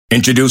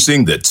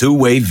Introducing the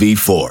Two-Way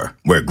V4,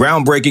 where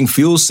groundbreaking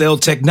fuel cell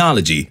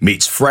technology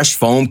meets fresh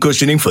foam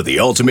cushioning for the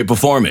ultimate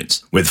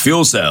performance. With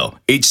Fuel Cell,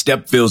 each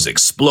step feels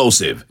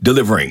explosive,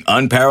 delivering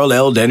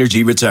unparalleled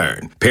energy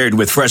return. Paired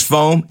with fresh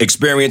foam,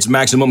 experience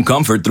maximum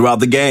comfort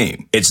throughout the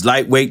game. Its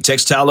lightweight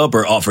textile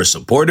upper offers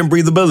support and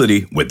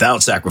breathability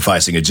without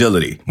sacrificing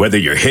agility. Whether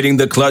you're hitting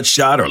the clutch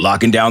shot or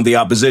locking down the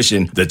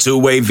opposition, the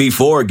Two-Way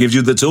V4 gives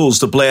you the tools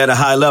to play at a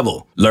high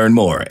level. Learn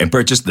more and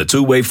purchase the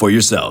Two-Way for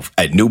yourself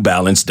at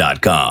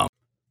newbalance.com.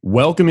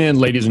 Welcome in,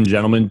 ladies and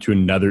gentlemen, to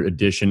another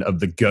edition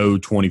of the Go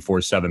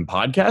 24/7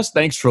 podcast.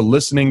 Thanks for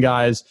listening,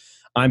 guys.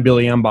 I'm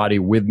Billy Embody.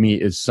 With me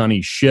is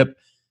Sonny Ship.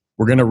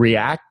 We're going to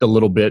react a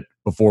little bit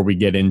before we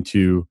get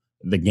into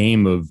the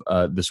game of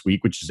this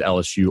week, which is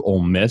LSU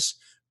Ole Miss,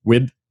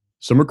 with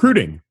some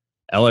recruiting.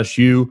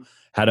 LSU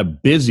had a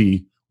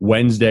busy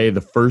Wednesday, the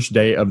first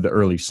day of the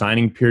early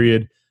signing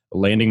period,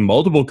 landing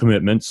multiple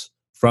commitments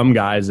from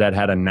guys that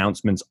had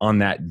announcements on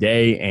that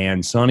day.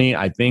 And Sonny,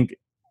 I think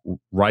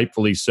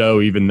rightfully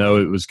so, even though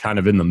it was kind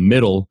of in the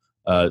middle,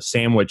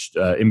 sandwiched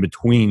in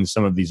between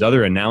some of these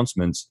other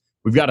announcements.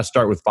 We've got to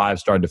start with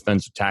five-star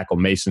defensive tackle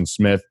Mason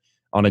Smith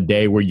on a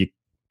day where you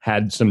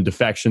had some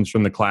defections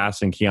from the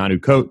class in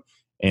Keanu Coate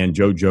and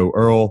JoJo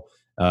Earl,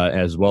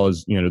 as well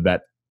as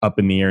that up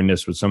in the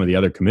airness with some of the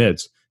other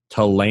commits,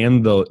 to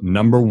land the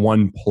number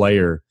one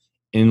player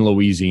in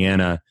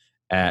Louisiana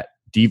at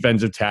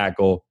defensive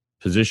tackle,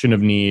 position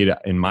of need,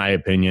 in my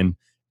opinion.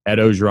 Ed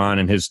Orgeron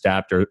and his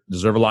staff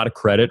deserve a lot of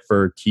credit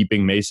for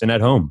keeping Mason at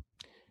home.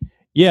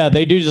 Yeah,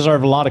 they do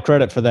deserve a lot of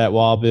credit for that,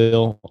 Wild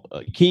Bill.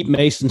 Keep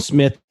Mason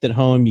Smith at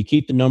home. You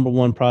keep the number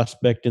one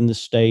prospect in the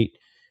state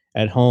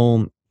at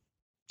home.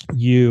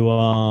 You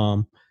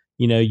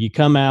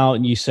come out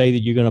and you say that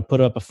you're going to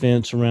put up a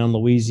fence around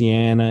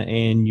Louisiana,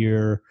 and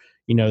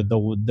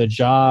the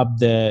job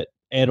that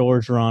Ed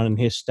Orgeron and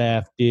his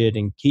staff did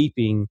in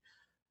keeping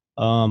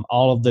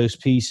all of those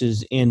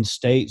pieces in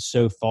state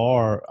so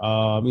far,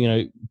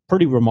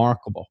 pretty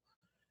remarkable.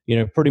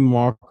 Pretty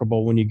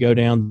remarkable when you go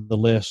down the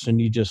list and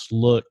you just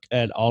look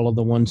at all of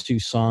the ones who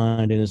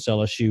signed, and it's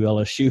LSU.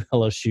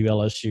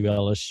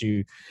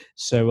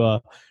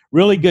 So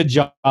really good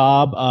job.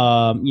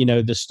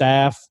 The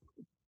staff,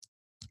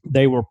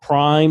 they were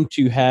primed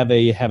to have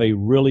a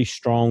really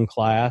strong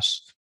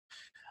class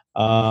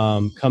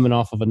coming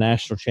off of a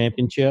national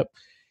championship.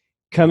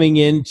 Coming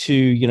into,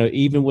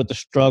 even with the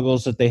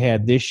struggles that they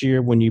had this year,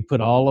 when you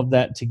put all of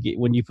that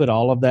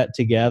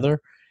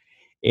together,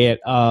 it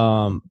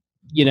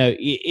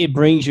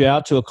brings you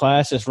out to a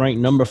class that's ranked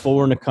number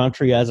 4 in the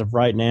country as of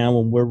right now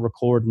when we're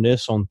recording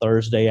this on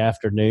Thursday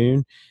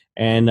afternoon,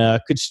 and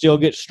could still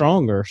get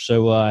stronger.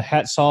 So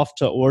hats off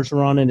to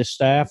Orgeron and his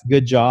staff.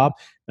 Good job.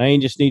 Now you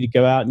just need to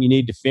go out and you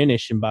need to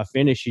finish, and by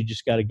finish, you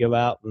just got to go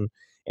out and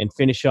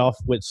finish off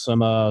with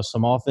some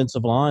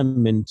offensive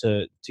linemen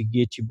to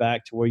get you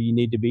back to where you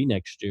need to be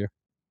next year.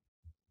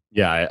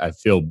 Yeah, I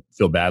feel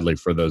badly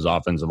for those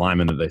offensive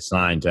linemen that they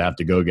signed to have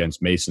to go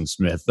against Mason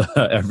Smith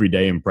every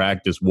day in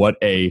practice. What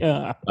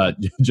a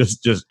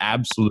just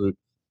absolute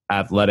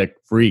athletic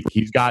freak.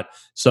 He's got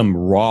some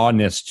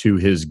rawness to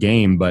his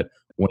game, but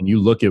when you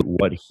look at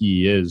what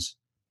he is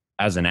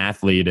as an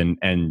athlete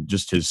and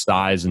just his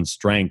size and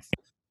strength,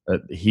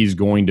 he's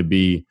going to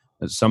be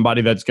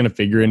somebody that's going to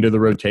figure into the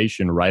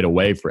rotation right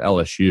away for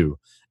LSU.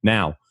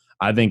 Now,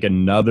 I think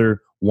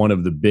another one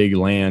of the big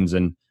lands,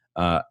 and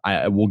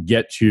I will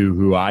get to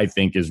who I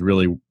think is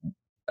really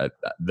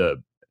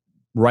the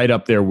right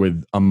up there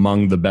with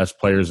among the best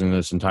players in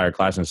this entire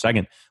class in a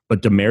second.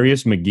 But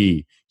Demarius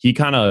McGee, he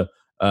kind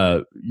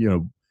of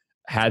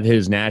had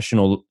his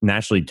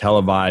nationally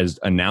televised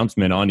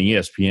announcement on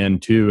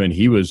ESPN too, and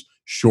he was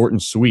short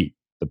and sweet.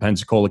 The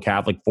Pensacola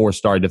Catholic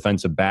 4-star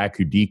defensive back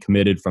who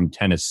decommitted from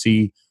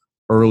Tennessee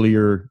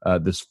earlier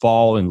this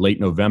fall in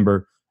late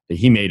November.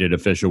 He made it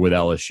official with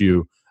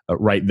LSU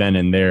right then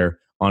and there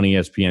on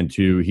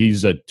ESPN2.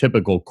 He's a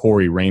typical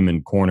Corey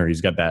Raymond corner.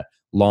 He's got that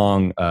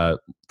long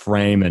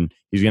frame, and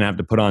he's going to have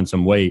to put on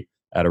some weight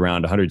at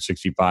around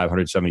 165,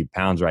 170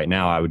 pounds right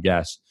now, I would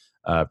guess,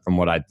 from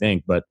what I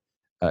think. But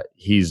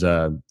he's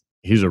a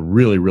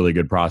really, really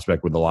good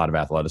prospect with a lot of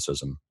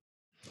athleticism.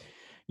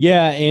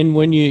 Yeah, and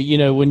when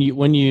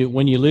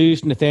you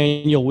lose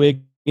Nathaniel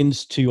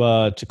Wiggins to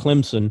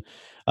Clemson,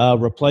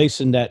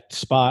 replacing that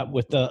spot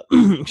with the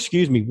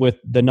with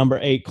the number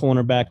 8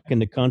 cornerback in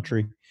the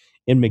country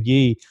in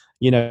McGee,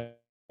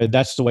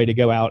 that's the way to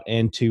go out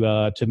and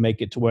to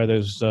make it to where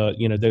those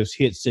those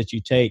hits that you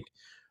take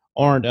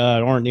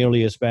aren't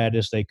nearly as bad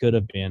as they could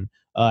have been.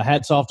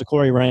 Hats off to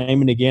Corey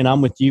Raymond again.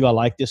 I'm with you. I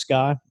like this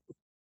guy.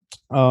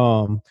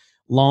 Long,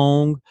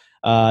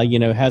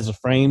 has a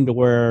frame to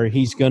where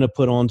he's going to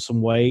put on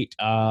some weight.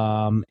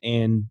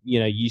 And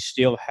you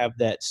still have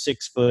that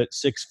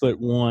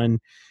 6'1"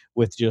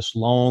 with just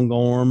long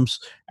arms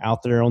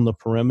out there on the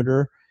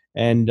perimeter.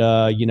 And,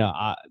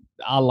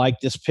 I like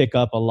this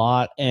pickup a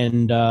lot.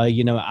 And,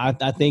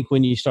 I think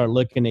when you start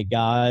looking at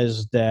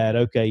guys that,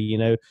 okay,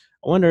 I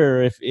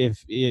wonder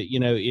if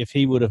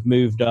he would have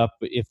moved up,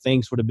 if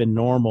things would have been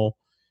normal,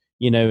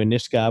 and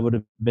this guy would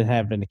have been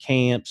having the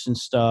camps and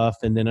stuff,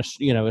 and then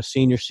a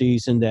senior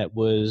season that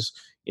was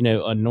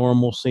a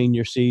normal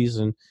senior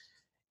season,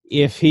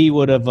 if he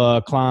would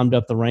have climbed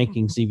up the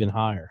rankings even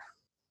higher.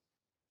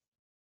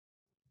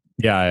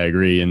 Yeah, I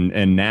agree.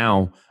 And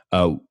now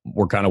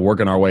we're kind of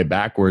working our way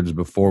backwards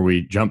before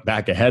we jump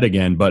back ahead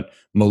again. But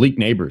Malik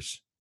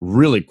Neighbors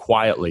really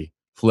quietly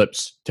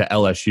flips to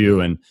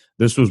LSU. And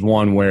this was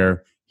one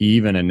where he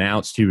even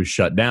announced he was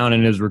shut down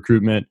in his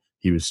recruitment.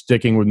 He was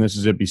sticking with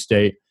Mississippi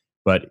State.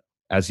 But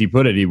as he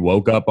put it, he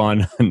woke up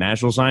on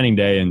National Signing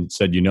Day and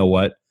said, you know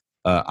what?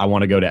 I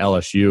want to go to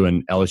LSU.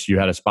 And LSU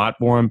had a spot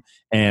for him.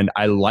 And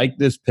I like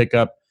this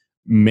pickup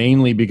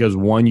mainly because,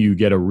 one, you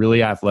get a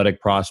really athletic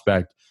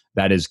prospect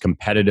that is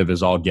competitive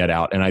as all get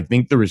out. And I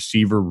think the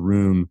receiver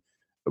room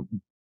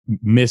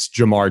missed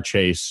Ja'Marr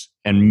Chase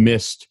and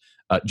missed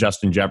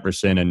Justin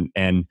Jefferson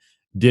and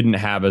didn't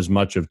have as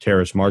much of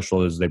Terrace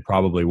Marshall as they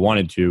probably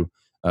wanted to,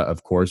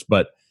 of course.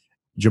 But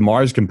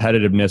Jamar's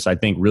competitiveness, I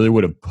think, really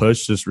would have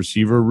pushed this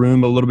receiver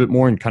room a little bit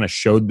more and kind of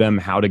showed them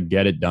how to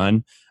get it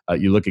done.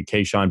 You look at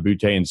Kayshon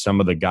Boutte and some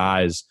of the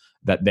guys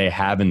that they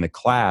have in the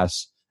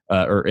class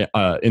or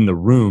in the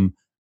room,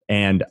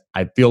 and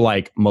I feel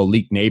like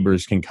Malik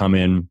Neighbors can come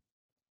in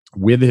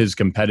with his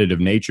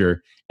competitive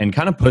nature and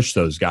kind of push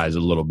those guys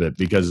a little bit,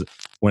 because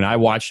when I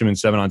watched him in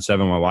 7-on-7,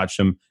 when I watched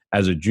him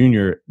as a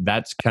junior,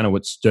 that's kind of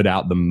what stood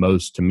out the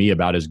most to me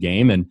about his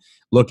game. And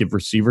look, if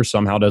receiver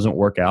somehow doesn't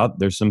work out,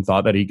 there's some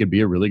thought that he could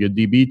be a really good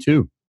DB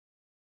too.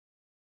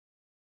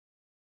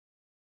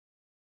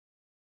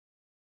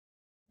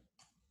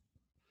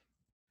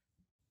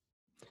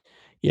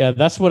 Yeah,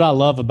 that's what I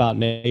love about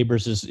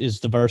Neighbors is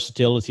the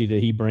versatility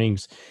that he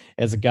brings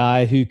as a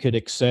guy who could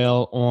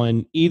excel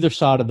on either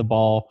side of the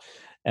ball.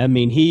 I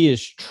mean, he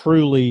is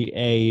truly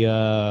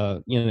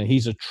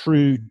he's a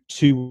true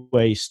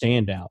two-way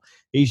standout.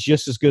 He's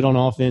just as good on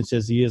offense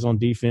as he is on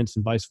defense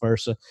and vice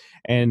versa.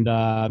 And,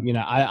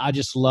 I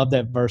just love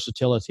that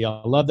versatility.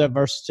 I love that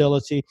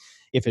versatility.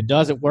 If it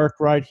doesn't work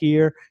right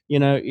here,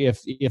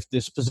 if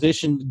this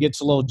position gets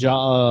a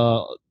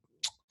little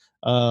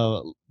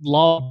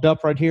logged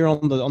up right here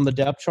on the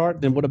depth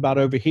chart, then what about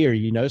over here?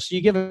 So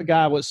you give a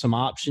guy with some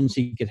options,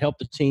 he could help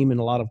the team in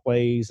a lot of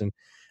ways. And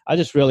I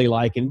just really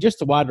like it. And just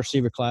the wide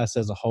receiver class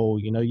as a whole.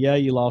 Yeah,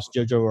 you lost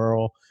JoJo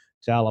Earle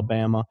to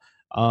Alabama.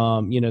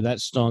 That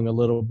stung a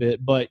little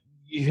bit, but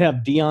you have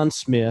Deion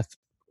Smith.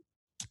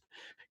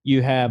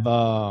 You have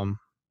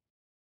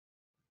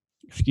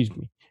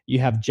you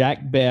have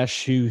Jack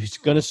Bech, who's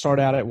going to start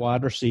out at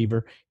wide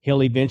receiver.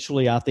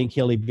 I think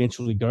he'll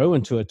eventually grow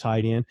into a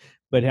tight end,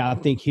 but I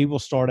think he will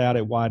start out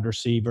at wide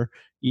receiver.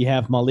 You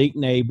have Malik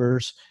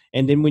Neighbors.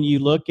 And then when you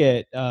look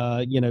at,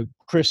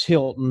 Chris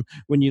Hilton,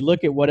 when you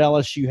look at what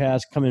LSU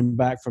has coming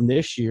back from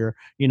this year,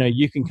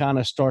 you can kind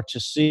of start to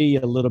see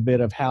a little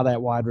bit of how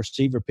that wide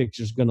receiver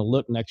picture is going to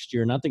look next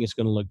year. And I think it's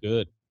going to look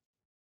good.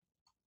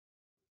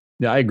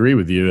 Yeah, I agree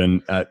with you.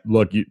 And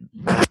look,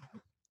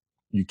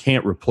 you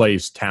can't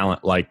replace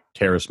talent like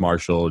Terrace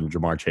Marshall and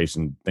Ja'Marr Chase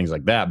and things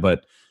like that.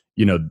 But,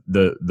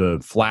 the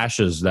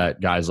flashes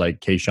that guys like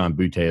Kayshon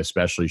Boutte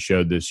especially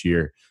showed this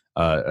year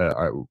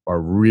are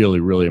really,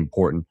 really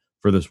important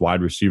for this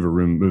wide receiver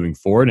room moving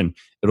forward. And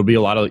it'll be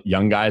a lot of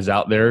young guys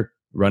out there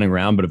running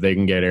around. But if they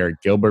can get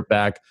Eric Gilbert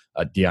back,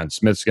 Deion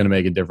Smith's going to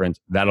make a difference.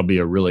 That'll be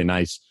a really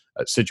nice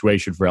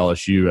situation for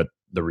LSU at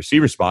the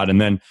receiver spot.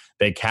 And then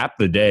they cap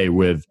the day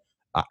with,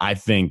 I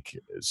think,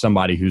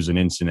 somebody who's an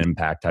instant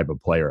impact type of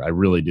player. I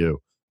really do.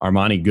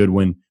 Armani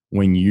Goodwin,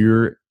 when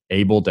you're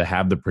able to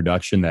have the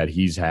production that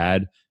he's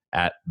had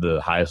at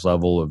the highest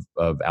level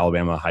of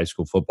Alabama high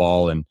school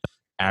football and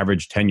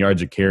average 10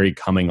 yards a carry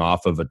coming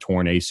off of a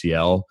torn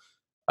ACL,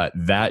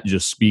 that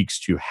just speaks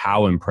to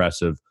how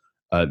impressive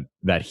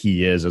that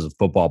he is as a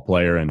football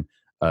player. And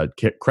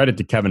credit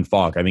to Kevin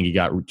Falk. I think he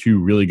got two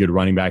really good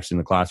running backs in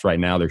the class right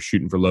now. They're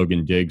shooting for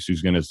Logan Diggs,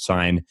 who's going to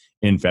sign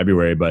in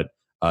February. But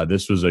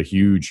this was a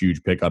huge,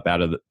 huge pickup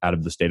out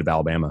of the state of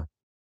Alabama.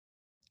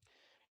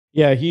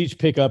 Yeah, huge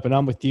pickup, and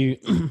I'm with you.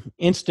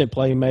 Instant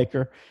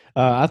playmaker.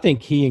 I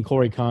think he and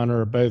Corey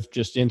Connor are both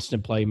just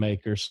instant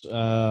playmakers.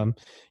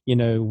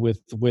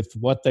 With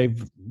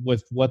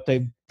what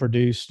they've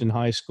produced in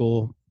high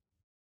school,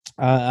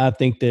 I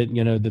think that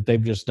that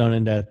they've just done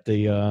it at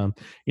the. I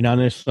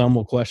know some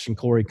will question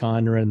Corey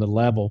Connor and the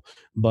level,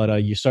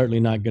 but you're certainly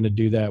not going to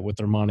do that with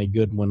Armani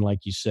Goodwin,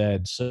 like you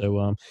said.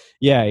 So,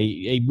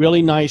 a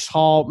really nice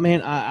haul,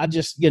 man. I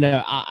just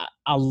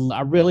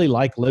I really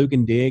like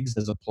Logan Diggs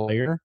as a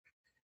player.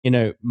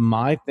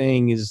 My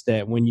thing is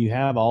that when you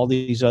have all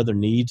these other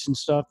needs and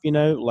stuff,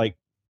 like,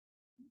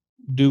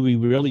 do you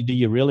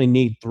really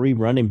need 3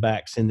 running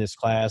backs in this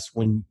class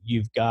when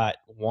you've got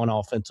 1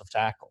 offensive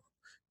tackle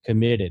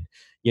committed?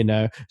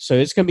 So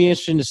it's going to be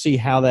interesting to see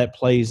how that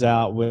plays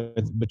out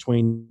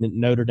between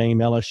Notre Dame,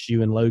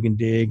 LSU, and Logan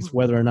Diggs,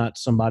 whether or not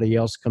somebody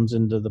else comes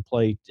into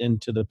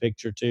the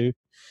picture too.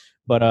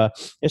 But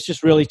it's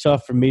just really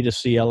tough for me to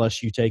see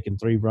LSU taking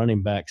 3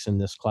 running backs in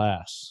this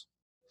class.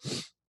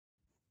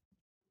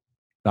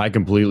 I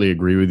completely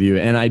agree with you,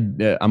 and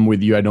I'm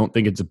with you. I don't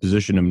think it's a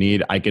position of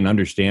need. I can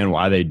understand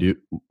why they do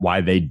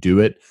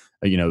it.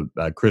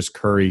 Chris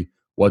Curry,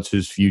 what's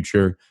his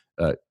future?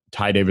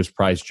 Ty Davis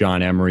Price,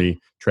 John Emery,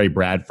 Trey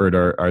Bradford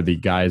are the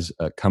guys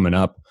coming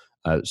up.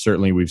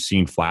 Certainly, we've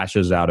seen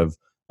flashes out of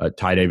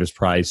Ty Davis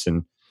Price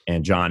and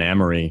John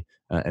Emery,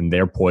 and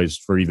they're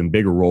poised for even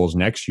bigger roles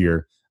next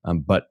year.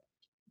 But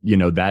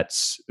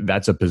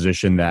that's a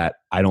position that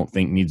I don't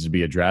think needs to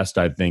be addressed.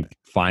 I think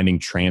finding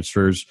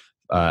transfers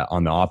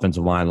on the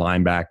offensive line,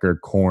 linebacker,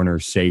 corner,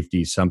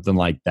 safety, something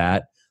like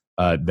that,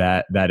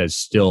 that is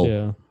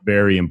still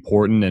very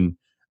important. And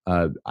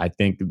I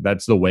think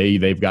that's the way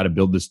they've got to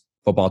build this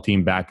football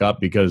team back up,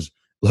 because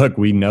look,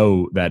 we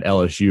know that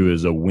LSU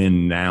is a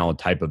win now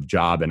type of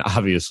job. And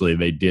obviously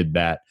they did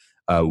that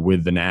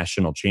with the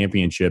national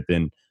championship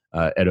in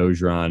Ed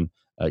Ogeron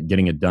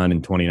getting it done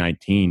in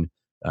 2019,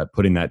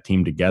 putting that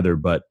team together.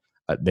 But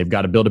they've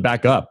got to build it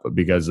back up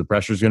because the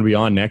pressure is going to be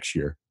on next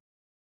year.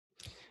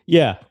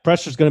 Yeah,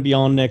 pressure's going to be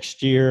on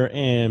next year.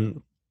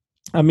 And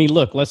I mean,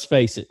 look, let's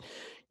face it.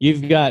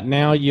 You've got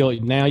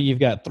you've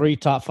got 3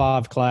 top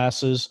 5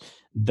 classes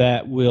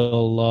that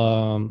will,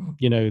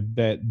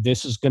 that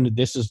this is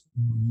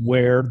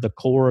where the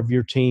core of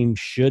your team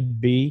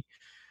should be.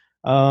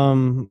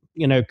 Coming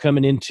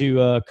into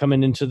the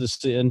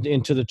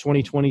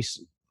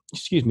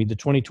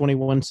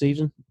 2021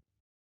 season.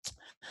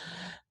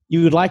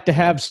 You would like to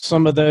have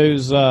some of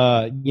those,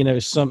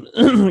 some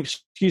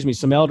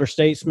some elder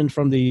statesmen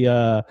from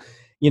the,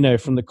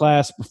 from the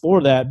class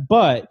before that.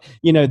 But,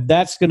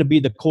 that's going to be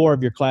the core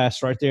of your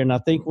class right there. And I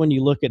think when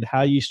you look at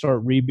how you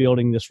start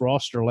rebuilding this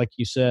roster, like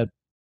you said,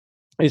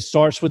 it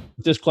starts with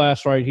this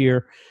class right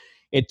here.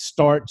 It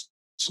starts,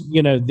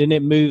 then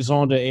it moves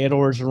on to Ed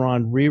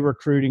Orgeron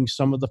re-recruiting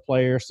some of the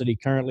players that he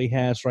currently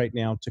has right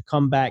now to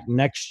come back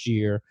next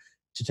year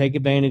to take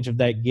advantage of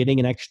that, getting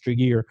an extra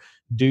year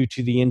due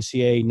to the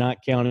NCAA not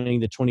counting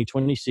the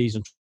 2020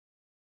 season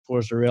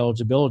towards their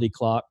eligibility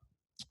clock.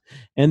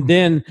 And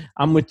then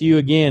I'm with you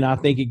again. I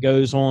think it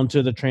goes on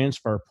to the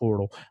transfer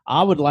portal.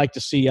 I would like to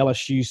see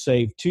LSU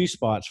save 2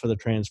 spots for the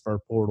transfer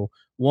portal.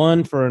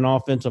 One for an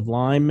offensive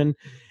lineman,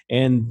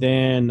 and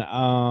then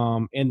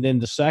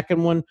the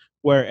second one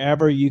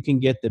wherever you can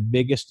get the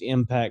biggest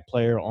impact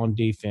player on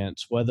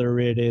defense, whether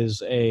it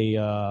is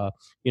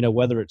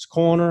whether it's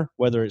corner,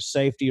 whether it's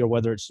safety, or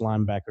whether it's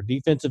linebacker.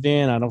 Defensive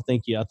end, I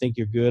think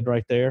you're good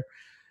right there.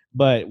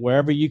 But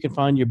wherever you can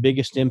find your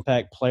biggest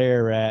impact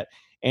player at,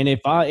 and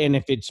if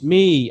it's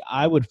me,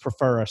 I would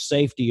prefer a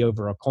safety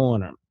over a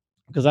corner,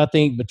 because I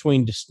think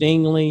between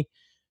Stingley,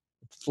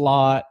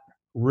 Flott,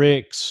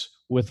 Ricks,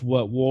 with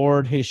what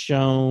Ward has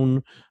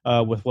shown,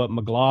 with what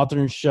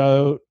McLaughlin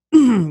showed,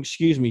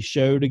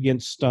 showed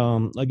against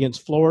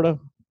Florida,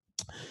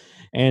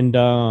 and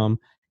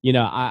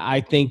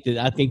I think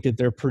that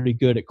they're pretty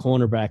good at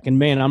cornerback. And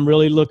man, I'm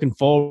really looking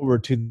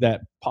forward to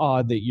that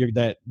pod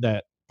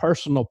that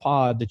personal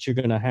pod that you're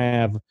going to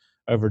have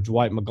over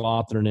Dwight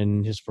McLaughlin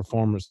and his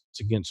performance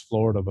against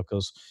Florida,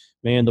 because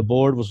man, the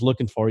board was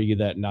looking for you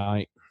that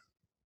night.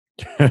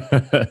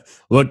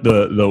 Look,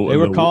 they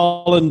were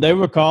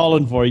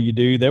calling for you,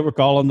 dude. They were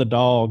calling the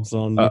dogs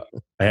on you.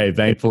 Hey,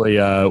 thankfully,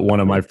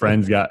 one of my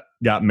friends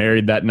got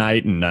married that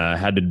night and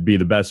had to be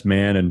the best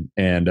man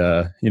and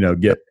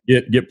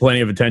get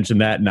plenty of attention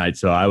that night.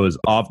 So I was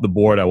off the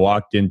board. I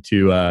walked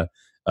into I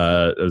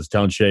was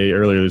telling Shay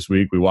earlier this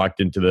week, we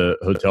walked into the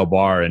hotel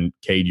bar and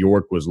Cade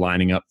York was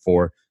lining up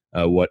for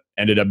what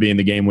ended up being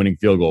the game-winning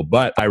field goal.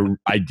 But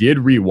I did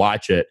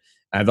rewatch it.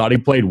 I thought he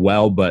played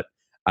well, but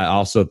I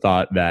also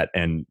thought that,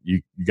 and you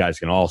guys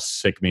can all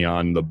sick me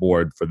on the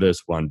board for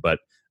this one, but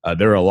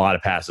there were a lot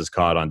of passes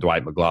caught on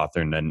Dwight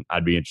McLaughlin, and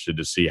I'd be interested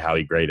to see how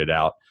he graded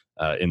out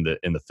in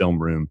the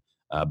film room.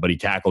 But he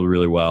tackled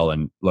really well,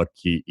 and look,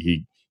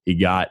 he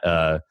got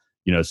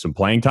some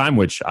playing time,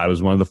 which I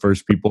was one of the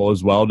first people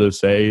as well to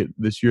say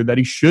this year that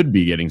he should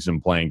be getting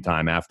some playing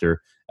time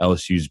after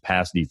LSU's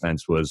pass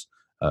defense was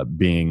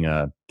being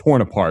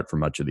torn apart for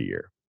much of the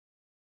year.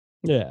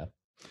 Yeah,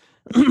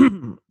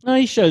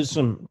 he shows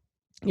some.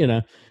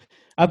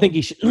 I think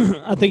he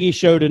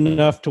showed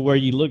enough to where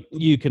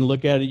you can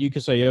look at it. You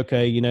can say,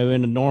 okay, with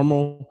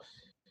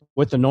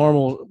the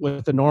normal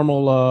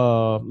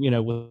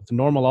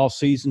off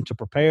season to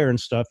prepare and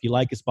stuff, you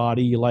like his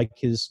body, you like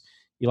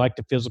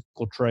the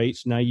physical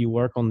traits. Now you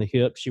work on the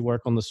hips, you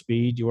work on the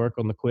speed, you work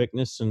on the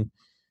quickness, and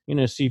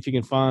see if you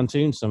can fine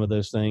tune some of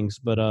those things.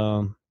 But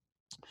it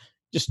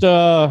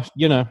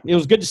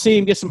was good to see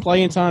him get some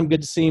playing time.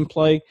 Good to see him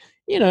play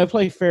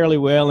fairly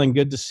well, and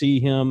good to see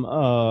him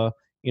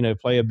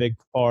play a big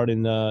part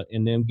in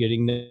them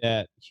getting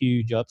that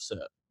huge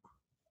upset.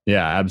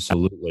 Yeah,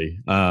 absolutely.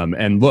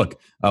 And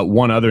look,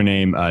 one other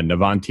name,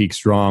 Navantique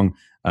Strong,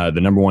 the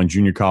number 1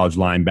 junior college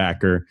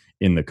linebacker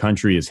in the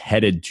country, is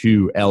headed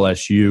to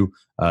LSU.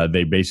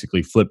 They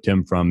basically flipped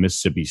him from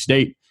Mississippi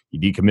State. He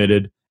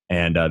decommitted,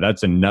 and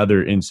that's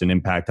another instant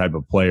impact type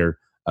of player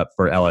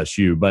for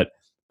LSU. But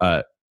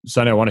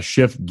Sonny, I want to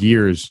shift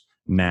gears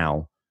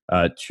now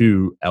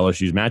to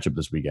LSU's matchup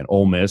this weekend.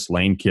 Ole Miss,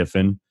 Lane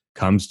Kiffin,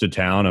 comes to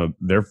town,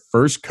 their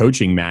first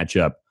coaching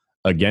matchup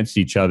against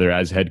each other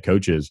as head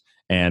coaches.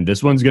 And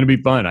this one's going to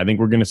be fun. I think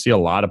we're going to see a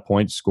lot of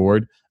points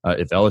scored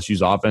if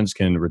LSU's offense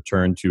can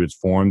return to its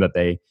form that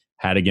they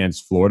had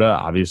against Florida.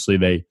 Obviously,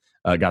 they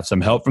got some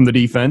help from the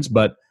defense,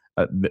 but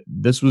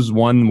this was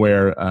one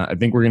where I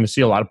think we're going to see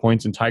a lot of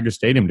points in Tiger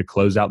Stadium to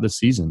close out this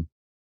season.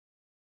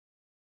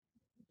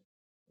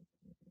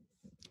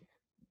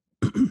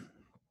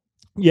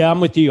 Yeah, I'm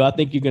with you. I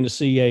think you're going to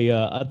see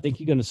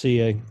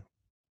a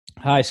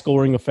high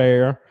scoring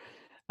affair.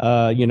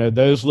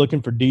 Those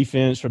looking for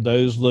defense or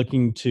those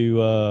looking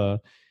to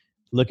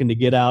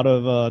get out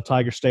of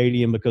Tiger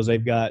Stadium because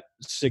they've got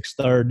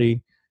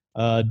 6:30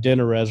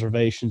 dinner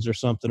reservations or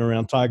something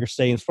around Tiger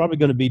Stadium is probably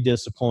going to be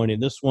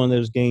disappointed. This is one of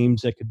those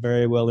games that could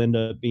very well end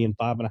up being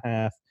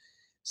 5.5,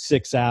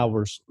 6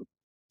 hours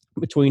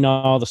between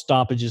all the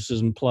stoppages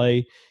in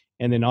play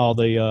and then all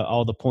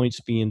the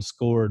points being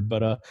scored.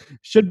 But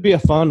should be a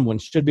fun one.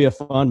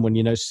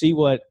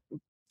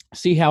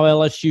 See how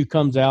LSU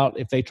comes out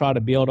if they try to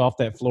build off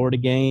that Florida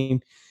game,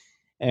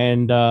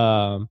 and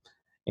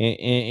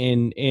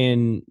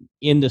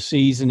in the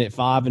season at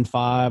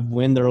 5-5,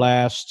 win their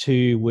last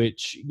two.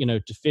 Which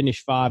to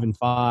finish 5-5,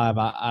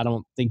 I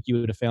don't think you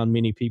would have found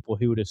many people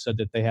who would have said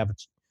that they have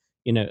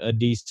a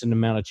decent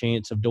amount of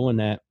chance of doing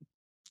that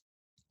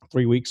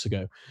 3 weeks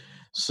ago.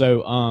 So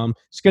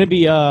it's going to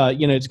be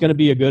it's going to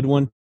be a good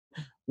one.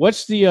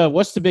 What's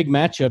the big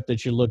matchup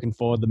that you're looking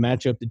for? The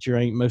matchup that you're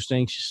most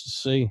anxious to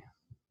see?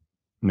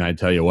 And I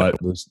tell you what,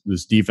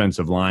 this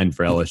defensive line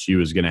for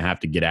LSU is going to have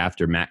to get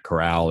after Matt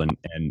Corral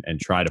and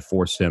try to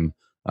force him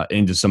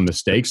into some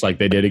mistakes like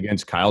they did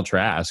against Kyle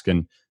Trask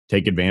and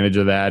take advantage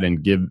of that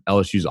and give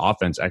LSU's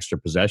offense extra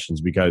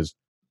possessions, because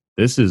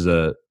this is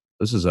a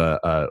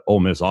Ole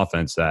Miss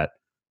offense that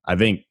I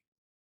think,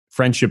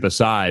 friendship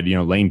aside,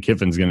 Lane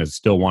Kiffin's going to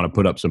still want to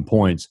put up some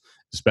points,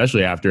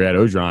 especially after Ed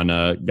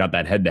Orgeron got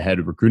that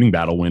head-to-head recruiting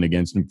battle win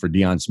against him for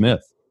Deion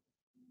Smith.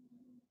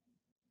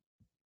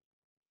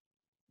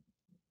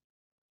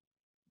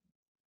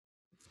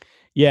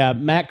 Yeah,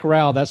 Matt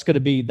Corral. That's going to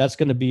be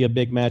a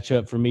big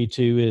matchup for me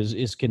too.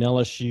 Is can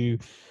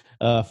LSU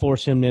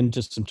force him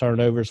into some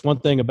turnovers? One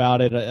thing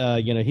about it,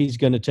 he's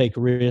going to take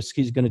risks.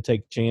 He's going to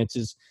take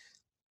chances.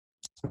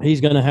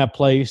 He's going to have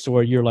plays to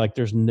where you're like,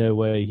 there's no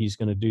way he's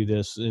going to do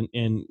this,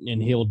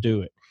 and he'll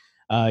do it.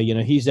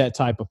 He's that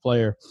type of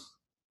player.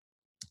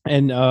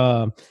 And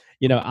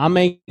I'm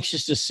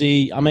anxious to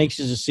see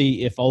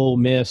if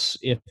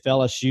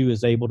LSU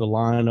is able to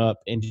line up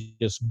and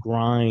just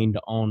grind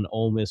on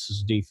Ole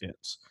Miss's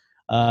defense.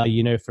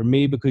 For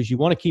me, because you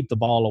want to keep the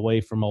ball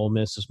away from Ole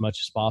Miss as much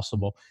as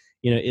possible.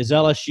 Is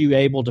LSU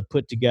able to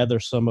put together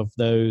some of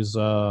those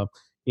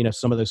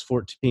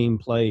 14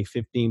 play,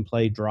 15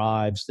 play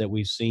drives that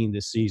we've seen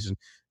this season?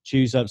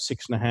 Chews up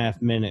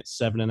 6.5 minutes,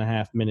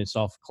 7.5 minutes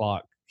off the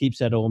clock, keeps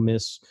that Ole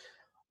Miss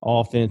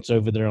offense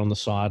over there on the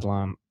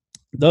sideline.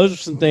 Those are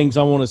some things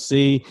I want to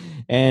see,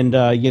 and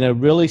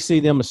really see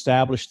them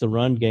establish the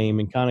run game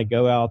and kind of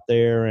go out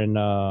there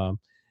and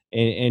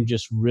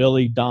just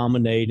really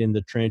dominate in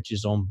the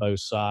trenches on both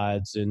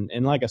sides.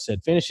 And like I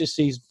said, finish this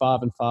season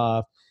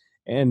 5-5,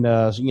 and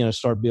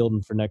start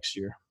building for next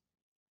year.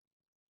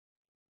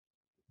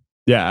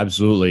 Yeah,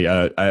 absolutely.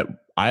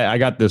 I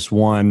got this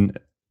one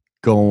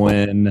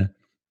going.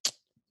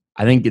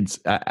 I think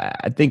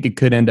it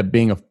could end up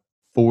being a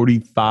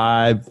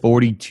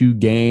 45-42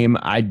 game.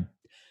 I'm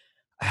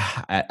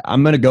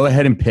going to go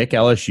ahead and pick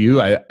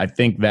LSU. I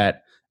think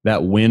that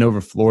win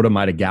over Florida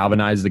might have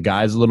galvanized the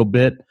guys a little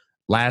bit.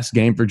 Last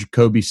game for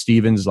Jacoby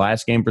Stevens,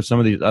 last game for some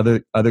of these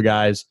other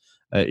guys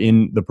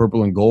in the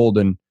purple and gold.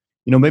 And,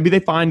 maybe they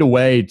find a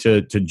way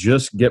to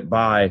just get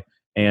by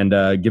and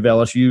give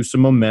LSU some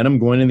momentum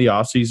going into the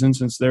offseason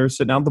since they're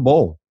sitting out the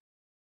bowl.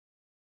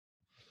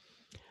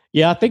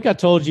 Yeah, I think I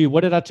told you.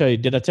 What did I tell you?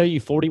 Did I tell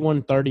you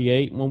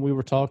 41-38 when we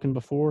were talking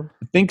before?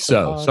 I think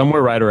so.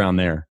 Somewhere right around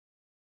there.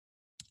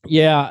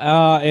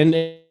 Yeah, and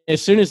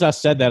as soon as I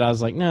said that, I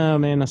was like, no,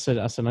 man, I said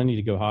I need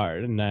to go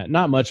higher than that.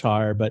 Not much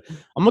higher, but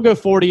I'm going to go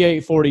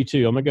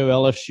 48-42. I'm going to go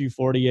LSU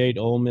 48,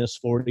 Ole Miss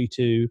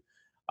 42.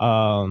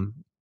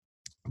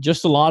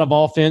 Just a lot of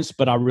offense,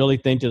 but I really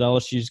think that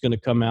LSU is going to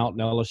come out and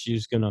LSU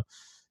is going to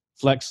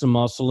flex some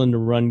muscle in the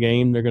run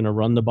game. They're going to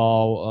run the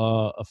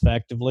ball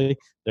effectively.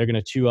 They're going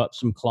to chew up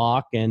some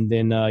clock, and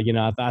then I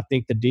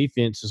think the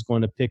defense is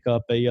going to pick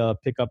up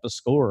a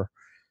score.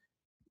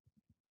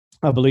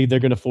 I believe they're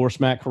going to force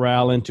Matt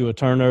Corral into a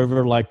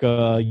turnover like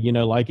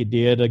it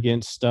did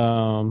against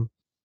Kyle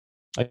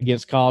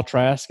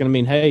Trask. And I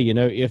mean, hey,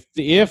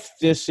 if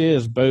this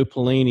is Bo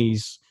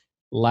Pelini's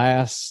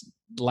last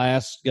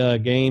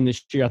game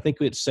this year, I think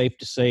it's safe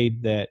to say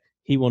that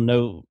he will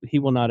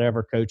not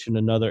ever coach in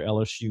another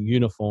LSU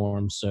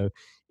uniform. So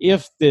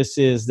if this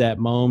is that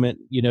moment,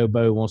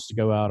 Bo wants to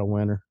go out a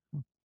winner.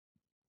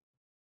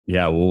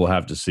 Yeah, we'll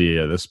have to see.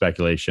 The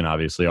speculation,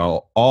 obviously,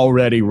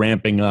 already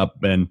ramping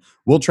up, and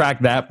we'll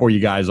track that for you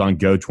guys on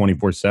Go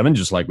 24/7,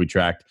 just like we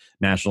tracked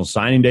National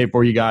Signing Day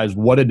for you guys.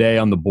 What a day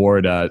on the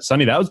board,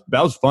 Sonny! That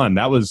was fun.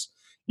 That was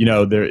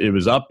it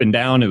was up and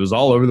down. It was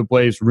all over the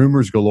place.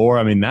 Rumors galore.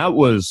 I mean,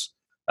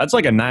 that's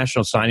like a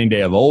national signing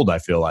day of old, I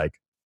feel like.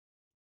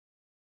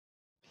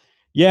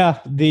 Yeah.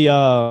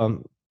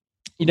 And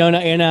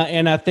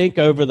I think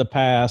over the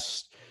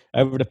past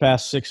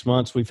 6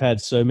 months, we've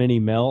had so many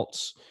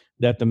melts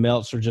that the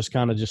melts are just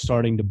kind of just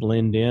starting to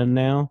blend in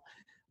now.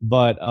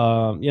 But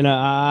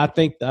I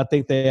think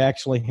they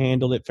actually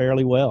handled it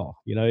fairly well.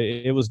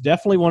 It was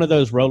definitely one of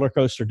those roller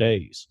coaster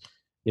days.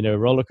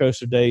 Roller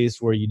coaster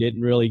days where you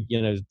didn't really,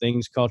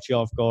 things caught you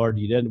off guard.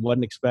 You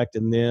wasn't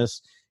expecting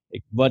this.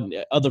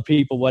 Other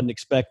people wasn't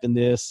expecting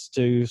this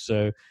too.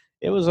 So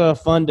it was a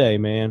fun day,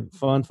 man.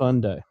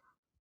 Fun day.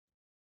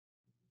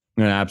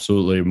 Yeah,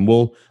 absolutely.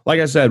 Well, like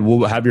I said,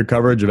 we'll have your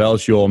coverage of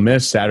LSU Ole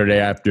Miss Saturday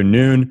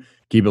afternoon.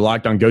 Keep it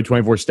locked on Go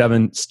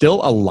 24/7.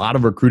 Still a lot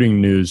of recruiting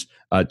news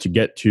to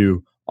get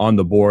to on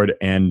the board,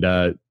 and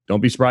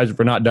don't be surprised if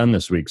we're not done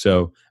this week.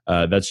 So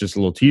that's just a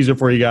little teaser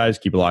for you guys.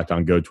 Keep it locked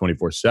on Go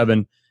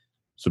 24/7.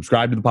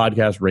 Subscribe to the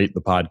podcast, rate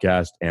the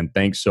podcast, and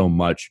thanks so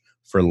much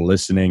for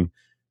listening.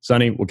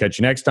 Sonny, we'll catch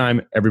you next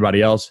time.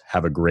 Everybody else,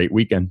 have a great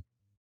weekend.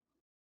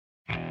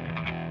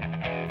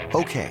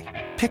 Okay,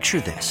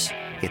 picture this.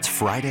 It's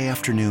Friday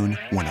afternoon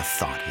when a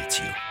thought hits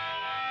you.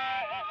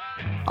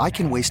 I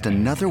can waste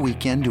another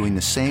weekend doing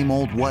the same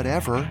old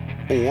whatever,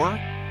 or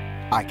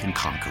I can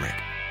conquer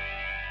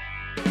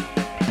it.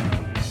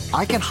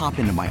 I can hop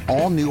into my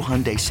all-new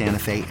Hyundai Santa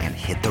Fe and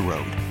hit the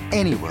road.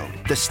 Any road.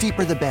 The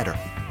steeper, the better.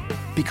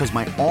 Because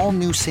my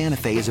all-new Santa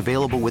Fe is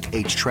available with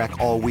H-Track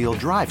all-wheel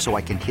drive, so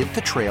I can hit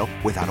the trail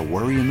without a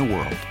worry in the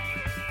world.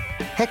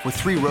 Heck, with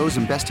 3 rows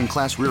and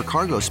best-in-class rear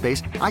cargo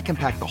space, I can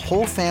pack the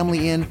whole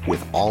family in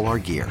with all our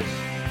gear.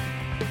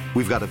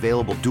 We've got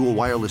available dual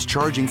wireless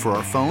charging for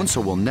our phones,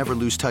 so we'll never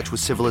lose touch with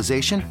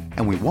civilization,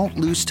 and we won't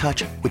lose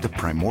touch with the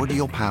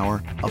primordial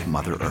power of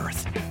Mother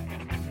Earth.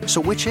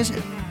 So which is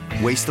it?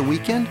 Waste the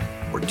weekend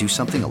or do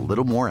something a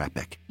little more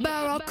epic?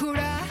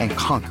 And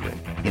conquer it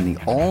in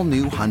the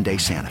all-new Hyundai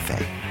Santa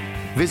Fe.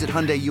 Visit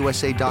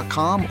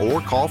HyundaiUSA.com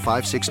or call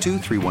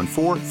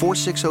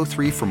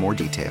 562-314-4603 for more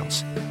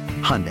details.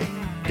 Hyundai,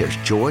 there's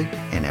joy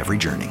in every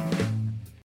journey.